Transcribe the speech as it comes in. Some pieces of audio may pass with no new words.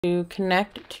to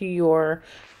connect to your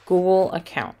Google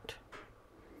account.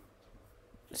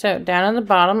 So down at the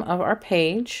bottom of our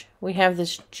page, we have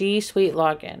this G Suite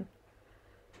login.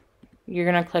 You're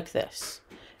going to click this.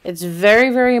 It's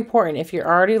very, very important if you're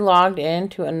already logged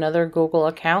into another Google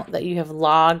account that you have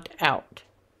logged out.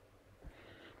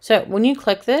 So when you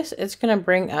click this, it's going to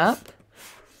bring up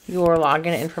your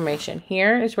login information.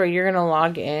 Here is where you're going to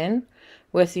log in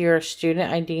with your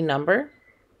student ID number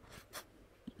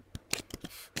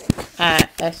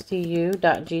at stu.gcsnc.com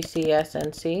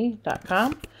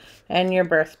and your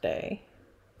birthday.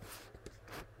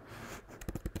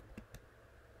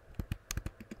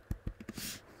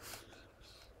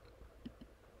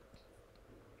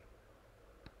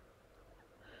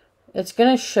 It's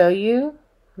going to show you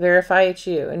verify it's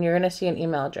you, and you're going to see an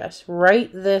email address.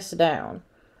 Write this down.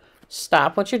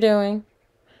 Stop what you're doing.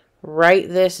 Write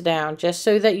this down just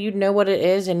so that you know what it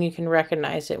is and you can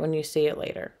recognize it when you see it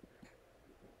later.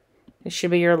 It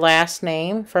should be your last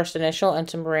name, first initial, and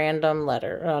some random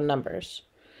numbers.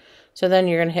 So then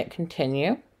you're going to hit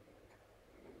continue.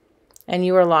 And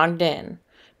you are logged in.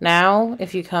 Now,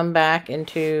 if you come back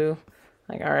into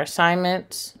like our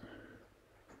assignments,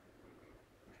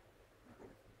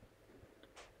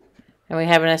 and we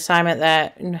have an assignment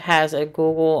that has a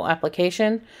Google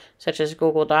application, such as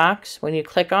Google Docs, when you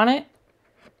click on it,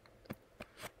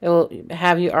 it will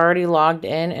have you already logged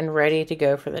in and ready to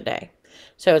go for the day.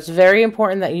 So it's very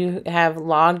important that you have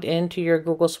logged into your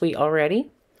Google Suite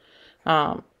already.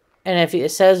 And if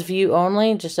it says view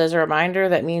only, just as a reminder,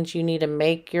 that means you need to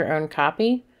make your own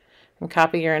copy and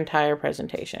copy your entire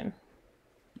presentation.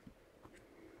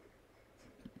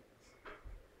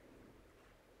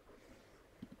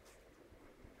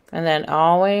 And then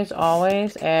always,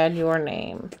 always add your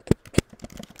name.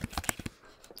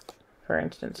 For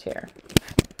instance here.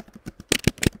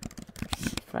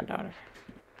 My daughter.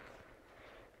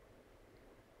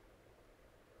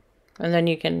 And then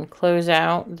you can close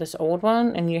out this old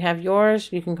one and you have yours.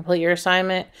 You can complete your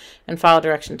assignment and follow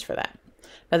directions for that.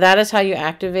 But that is how you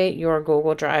activate your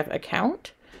Google Drive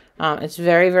account. It's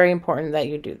very, very important that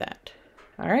you do that.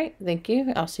 All right. Thank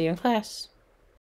you. I'll see you in class.